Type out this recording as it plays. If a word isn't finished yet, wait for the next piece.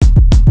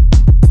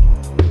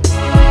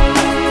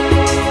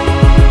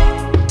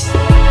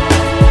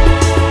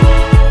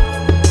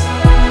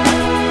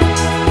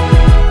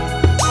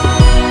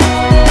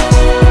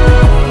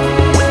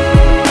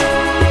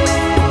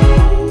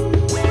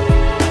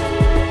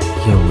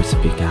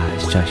good,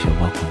 guys? Joshua,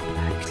 welcome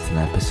back to an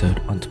episode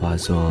on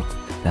Twice World.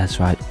 That's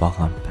right,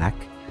 welcome back.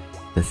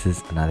 This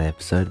is another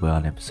episode. We're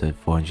on episode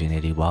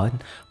 481.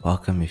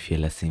 Welcome if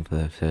you're listening for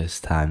the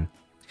first time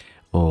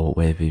or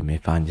wherever you may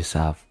find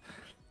yourself.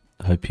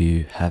 I hope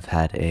you have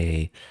had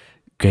a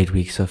great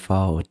week so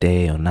far, or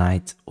day, or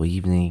night, or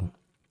evening.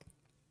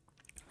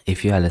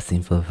 If you are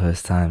listening for the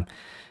first time,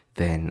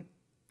 then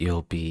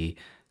you'll be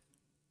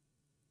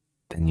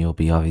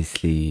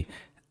obviously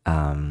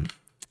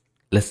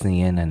listening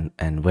in,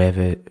 and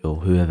wherever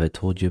or whoever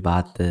told you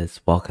about this,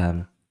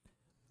 welcome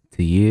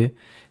to you.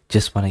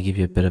 Just want to give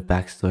you a bit of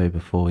backstory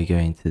before we go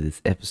into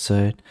this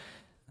episode.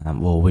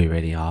 Well, we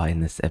already are in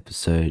this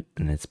episode,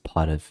 and it's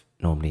part of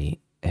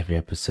normally every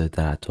episode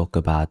that I talk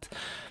about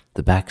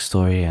the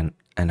backstory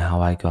and how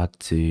I got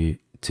to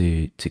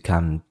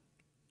come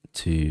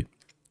to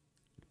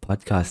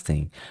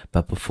podcasting.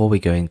 But before we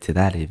go into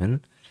that,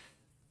 even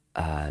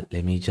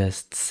let me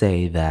just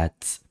say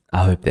that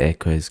I hope the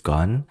echo is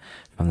gone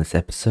from this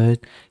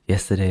episode.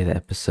 Yesterday the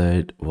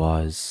episode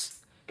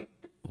was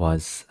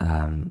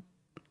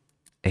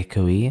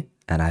echoey,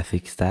 and I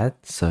fixed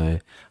that. So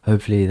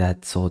hopefully I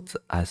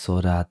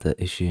sort out the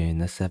issue in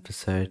this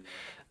episode.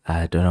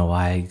 I don't know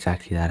why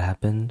exactly that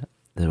happened.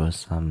 There was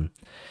some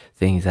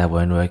things that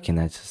weren't working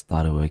that just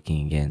started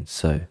working again.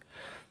 So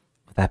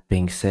with that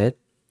being said,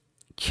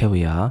 here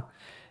we are.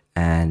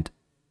 And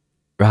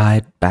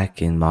right back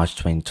in March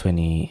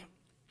 2020,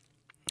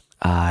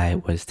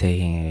 I was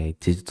taking a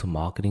digital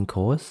marketing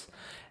course,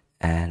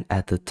 and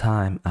at the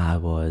time I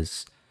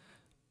was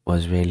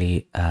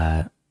really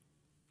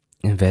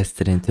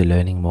invested into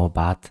learning more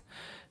about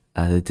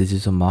the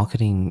digital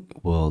marketing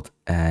world,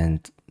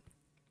 and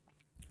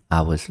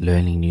I was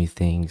learning new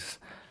things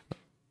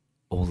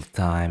all the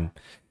time.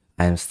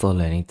 I am still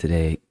learning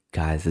today,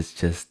 guys. It's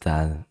just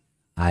I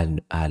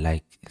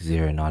like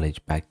zero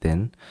knowledge back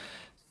then,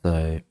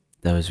 so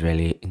that was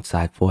really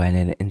insightful. And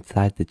then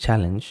inside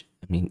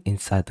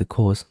the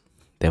course,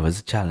 there was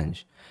a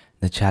challenge.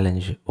 The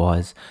challenge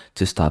was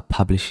to start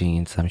publishing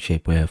in some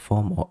shape, way, or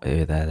form, or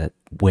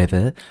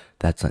whether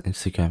that's on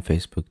Instagram,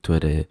 Facebook,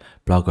 Twitter,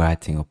 blog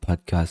writing, or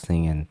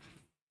podcasting. And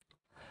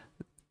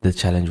the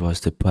challenge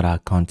was to put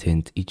out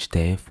content each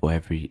day for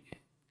every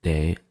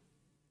day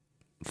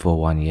for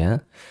 1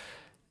 year.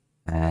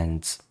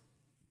 And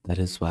that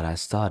is what I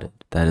started.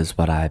 That is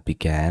what I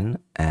began.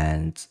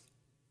 And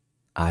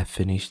I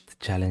finished the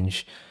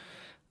challenge.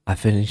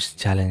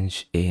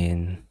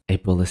 In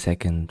April the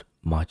 2nd,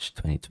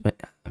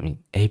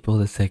 April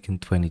the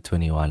 2nd,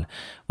 2021.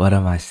 What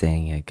am I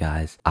saying here,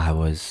 guys? I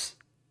was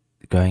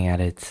going at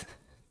it.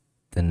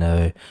 Didn't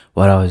know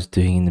what I was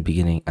doing in the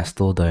beginning. I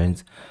still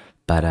don't.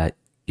 But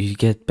you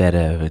get better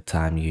over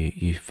time.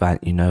 You find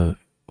you know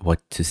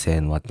what to say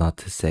and what not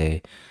to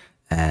say.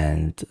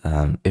 And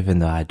even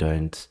though I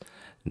don't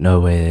know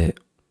where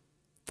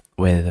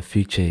the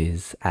future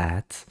is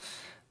at,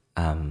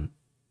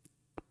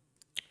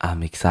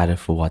 I'm excited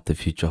for what the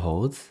future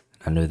holds.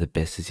 I know the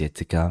best is yet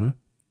to come.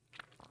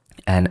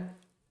 And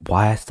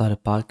why I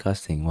started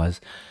podcasting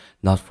was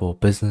not for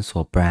business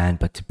or brand,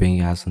 but to bring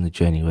you guys on the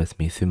journey with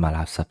me through my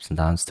life's ups and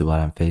downs, through what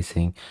I'm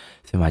facing,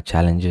 through my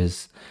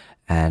challenges.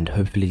 And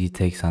hopefully you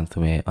take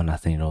something away or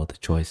nothing at all. The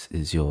choice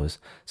is yours.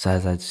 So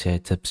as I share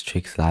tips,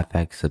 tricks, life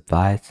hacks,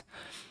 advice,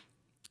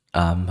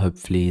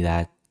 hopefully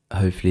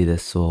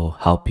this will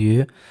help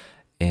you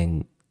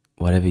in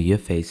whatever you're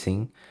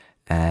facing,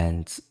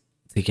 and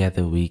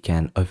together we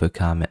can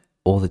overcome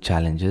all the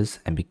challenges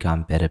and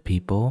become better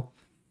people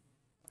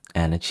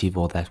and achieve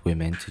all that we're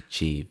meant to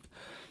achieve.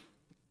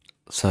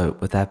 So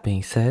with that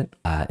being said,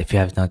 if you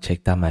have not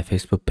checked out my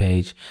Facebook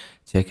page,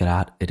 check it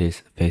out. It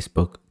is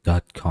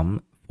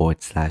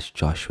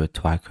facebook.com/Joshua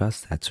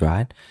Twycross. That's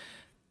right.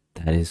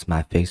 That is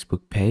my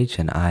Facebook page,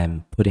 and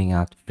I'm putting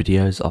out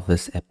videos of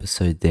this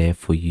episode there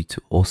for you to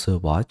also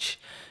watch.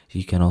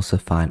 You can also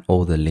find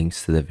all the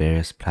links to the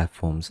various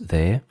platforms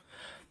there,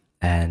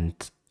 and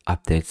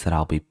updates that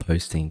I'll be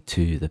posting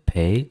to the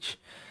page.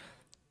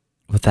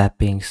 With that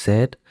being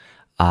said,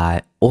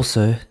 I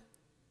also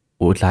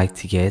would like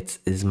to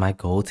is my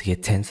goal to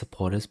get 10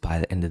 supporters by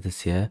the end of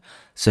this year.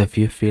 So if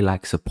you feel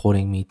like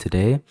supporting me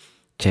today,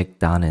 check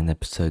down in the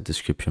episode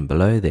description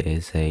below. There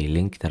is a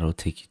link that will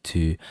take you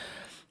to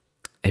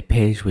a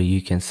page where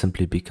you can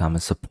simply become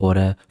a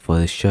supporter for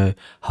the show,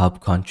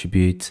 help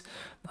contribute.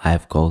 I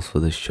have goals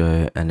for the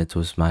show, and it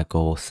was my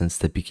goal since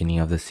the beginning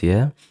of this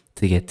year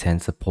to get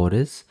 10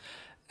 supporters.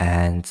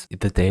 And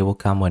the day will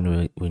come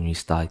when we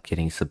start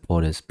getting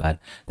supporters, but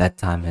that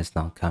time has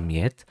not come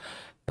yet.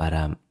 But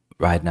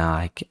right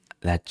now,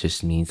 that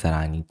just means that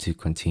I need to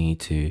continue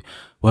to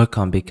work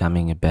on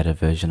becoming a better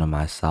version of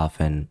myself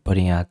and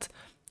putting out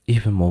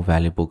even more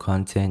valuable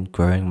content,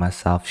 growing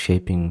myself,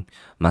 shaping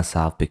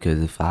myself.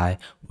 Because if I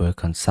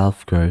work on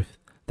self-growth,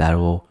 that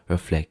will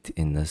reflect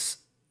in this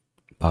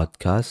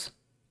podcast,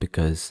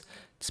 because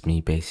it's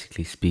me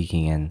basically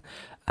speaking,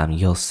 and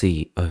you'll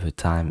see over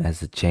time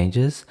as it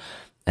changes.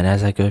 And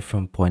as I go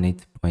from point A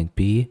to point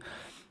B,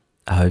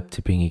 I hope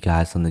to bring you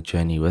guys on the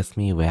journey with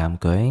me where I'm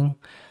going.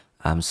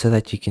 so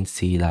that you can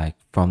see like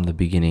from the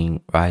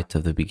beginning, right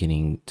of the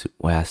beginning to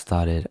where I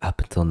started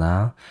up until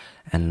now,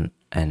 and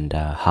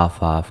how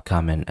far I've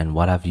come, and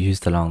what I've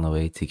used along the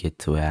way to get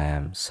to where I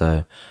am.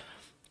 So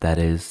that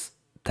is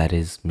that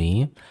is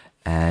me,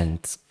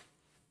 and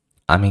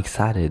I'm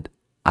excited.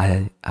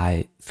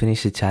 I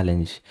finished the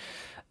challenge,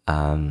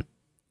 um,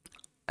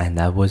 and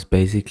that was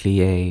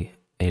basically a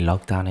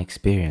lockdown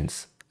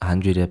experience.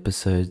 100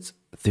 episodes,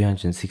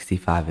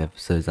 365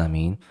 episodes. I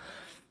mean,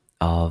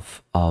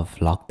 of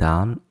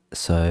lockdown.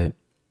 So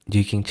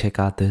you can check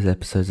out those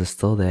episodes are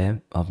still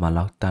there of my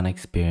lockdown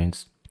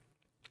experience,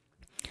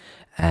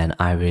 and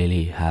I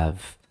really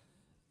have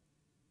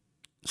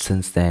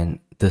since then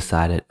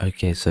decided,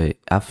 okay, so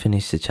I've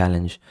finished the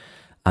challenge.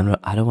 I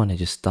don't want to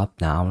just stop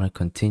now. I want to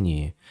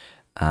continue.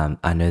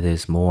 I know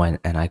there's more,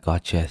 and I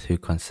got here through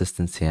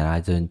consistency, and I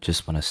don't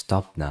just want to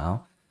stop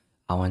now.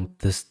 I want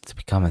this to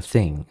become a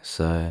thing.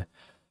 So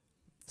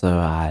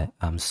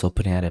I'm still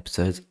putting out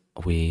episodes.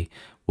 We're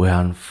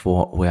on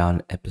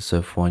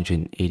episode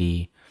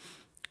 480,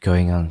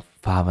 going on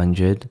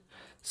 500.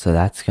 So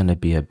that's gonna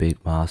be a big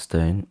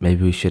milestone.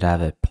 Maybe we should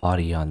have a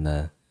party on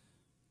the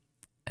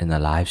in the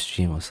live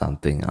stream or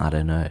something. I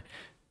don't know,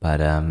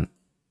 but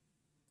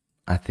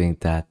I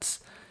think that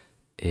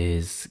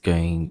is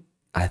going.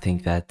 I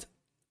think that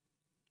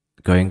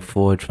going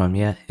forward from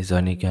here is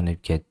only gonna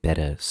get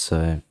better.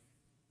 So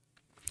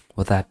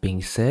with that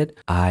being said,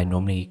 I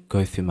normally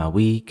go through my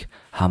week,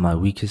 how my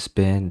week has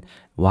been,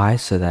 why,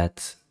 so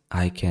that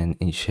I can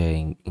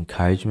share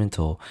encouragement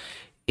or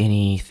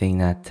anything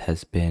that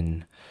has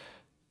been,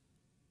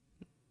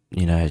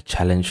 a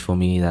challenge for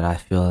me that I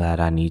feel that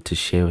I need to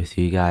share with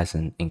you guys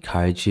and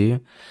encourage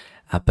you.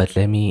 But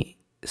let me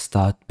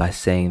start by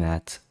saying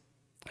that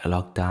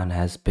lockdown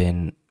has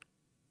been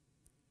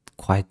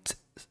quite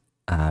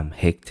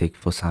hectic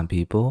for some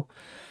people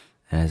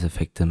and has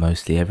affected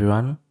mostly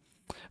everyone.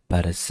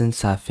 But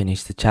since I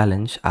finished the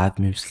challenge, I've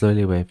moved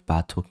slowly away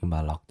about talking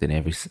about locked in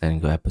every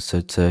single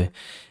episode. So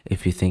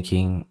if you're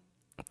thinking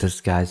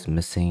this guy's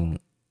missing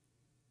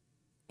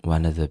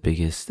one of the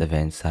biggest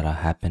events that are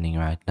happening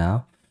right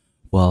now,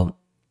 well,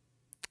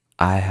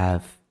 I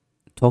have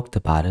talked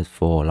about it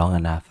for long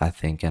enough, I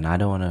think, and I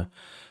don't want to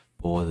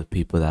bore the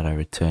people that are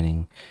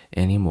returning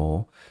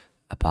anymore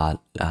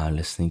about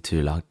listening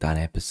to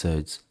lockdown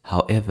episodes.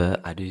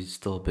 However, I do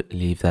still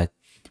believe that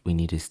we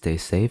need to stay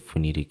safe.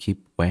 We need to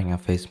keep wearing our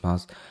face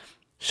masks,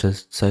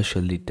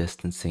 socially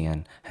distancing,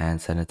 and hand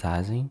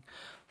sanitizing.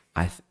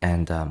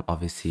 And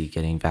obviously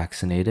getting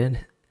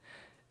vaccinated.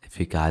 If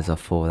you guys are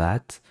for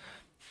that,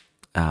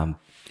 um,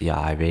 yeah,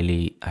 I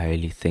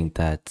really think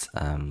that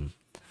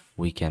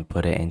we can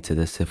put it into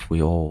this if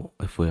we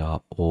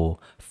are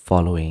all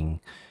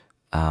following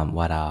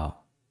what our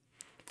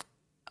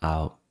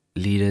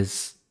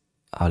leaders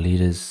our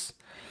leaders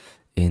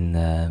in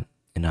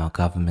our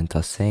government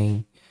are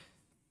saying,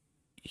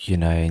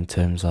 in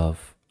terms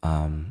of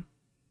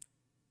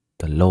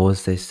the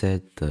laws they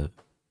said,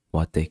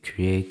 what they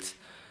create.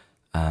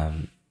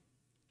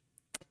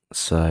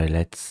 So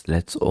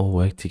let's all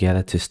work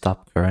together to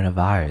stop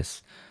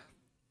coronavirus.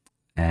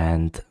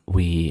 And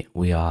we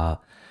are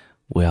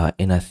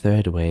in a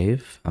third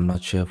wave. I'm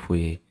not sure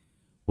if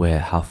where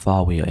how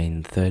far we are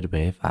in third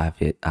wave.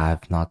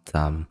 I've not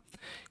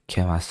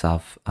kept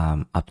myself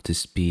up to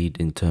speed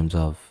in terms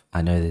of,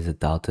 I know there's a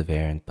Delta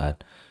variant,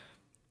 but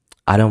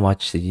I don't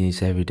watch the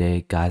news every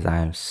day, guys. I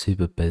am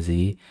super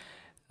busy.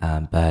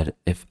 But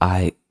if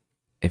I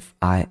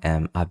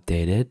am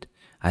updated,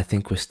 I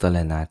think we're still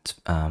in that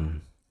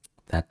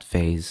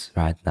phase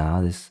right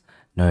now. There's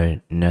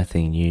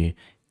nothing new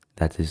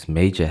that is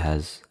major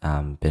has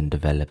been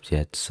developed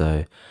yet.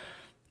 So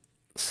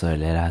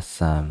let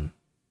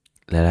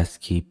us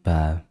keep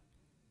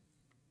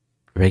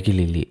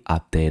regularly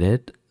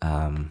updated.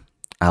 I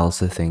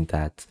also think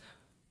that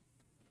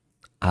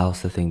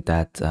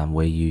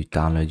where you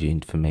download your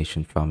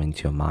information from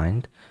into your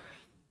mind,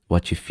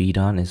 what you feed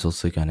on is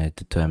also going to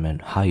determine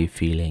how you're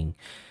feeling,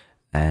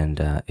 and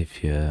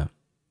if you're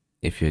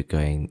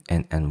going,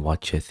 and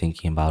what you're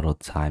thinking about all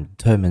the time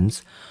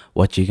determines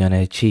what you're going to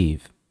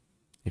achieve.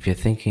 If you're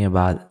thinking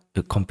about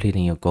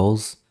completing your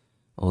goals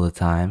all the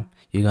time,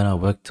 you're going to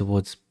work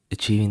towards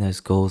achieving those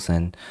goals,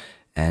 and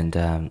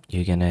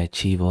you're going to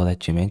achieve all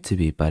that you're meant to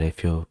be. But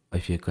if you're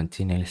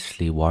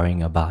continuously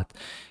worrying about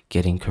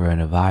getting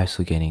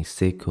coronavirus or getting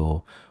sick,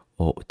 or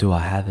do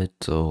I have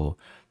it, or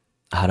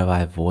how do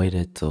I avoid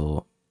it,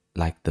 or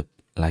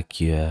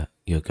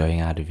you're going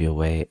out of your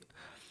way,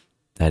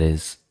 that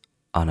is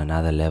on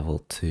another level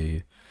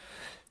to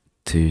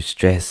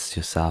stress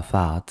yourself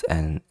out,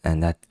 and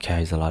that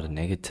carries a lot of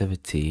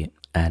negativity,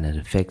 and it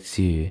affects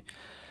you.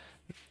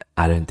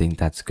 I don't think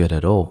that's good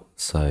at all.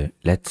 So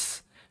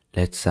let's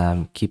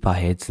keep our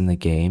heads in the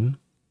game.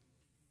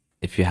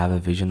 If you have a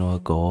vision or a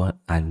goal,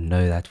 I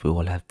know that we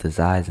all have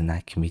desires and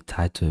that can be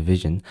tied to a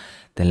vision,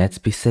 then let's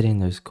be setting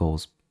those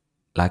goals.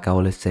 Like I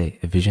always say,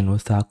 a vision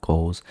without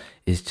goals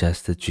is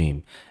just a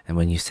dream. And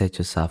when you set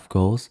yourself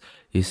goals,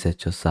 you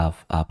set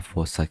yourself up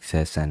for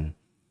success. And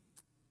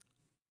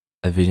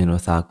a vision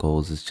without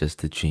goals is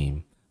just a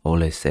dream.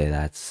 Always say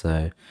that.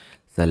 So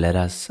let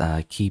us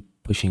keep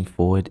pushing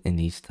forward in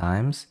these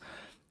times,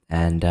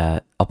 and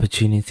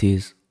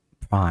opportunities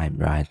prime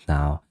right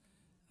now.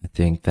 I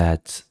think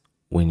that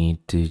we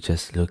need to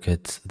just look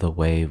at the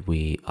way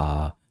we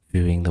are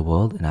viewing the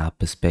world and our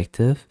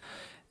perspective,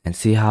 and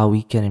see how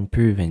we can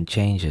improve and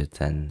change it,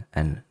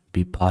 and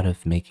be part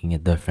of making a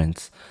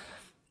difference,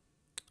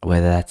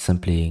 whether that's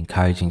simply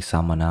encouraging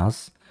someone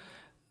else.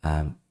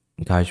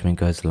 Encouragement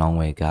goes a long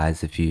way,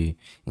 guys. If you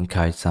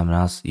encourage someone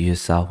else, you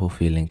yourself will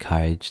feel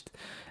encouraged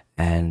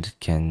and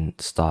can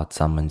start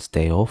someone's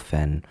day off,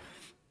 and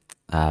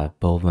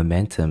build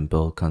momentum,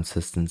 build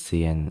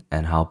consistency, and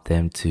help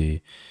them to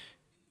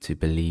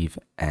believe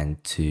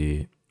and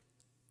to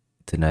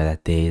know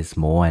that there is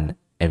more and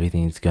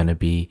everything's gonna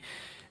be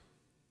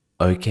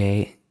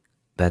okay,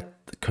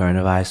 that the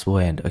coronavirus will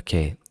end.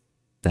 Okay,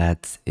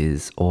 that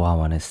is all I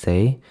want to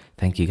say.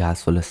 Thank you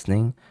guys for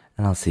listening,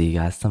 and I'll see you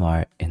guys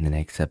tomorrow in the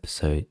next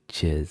episode.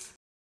 Cheers.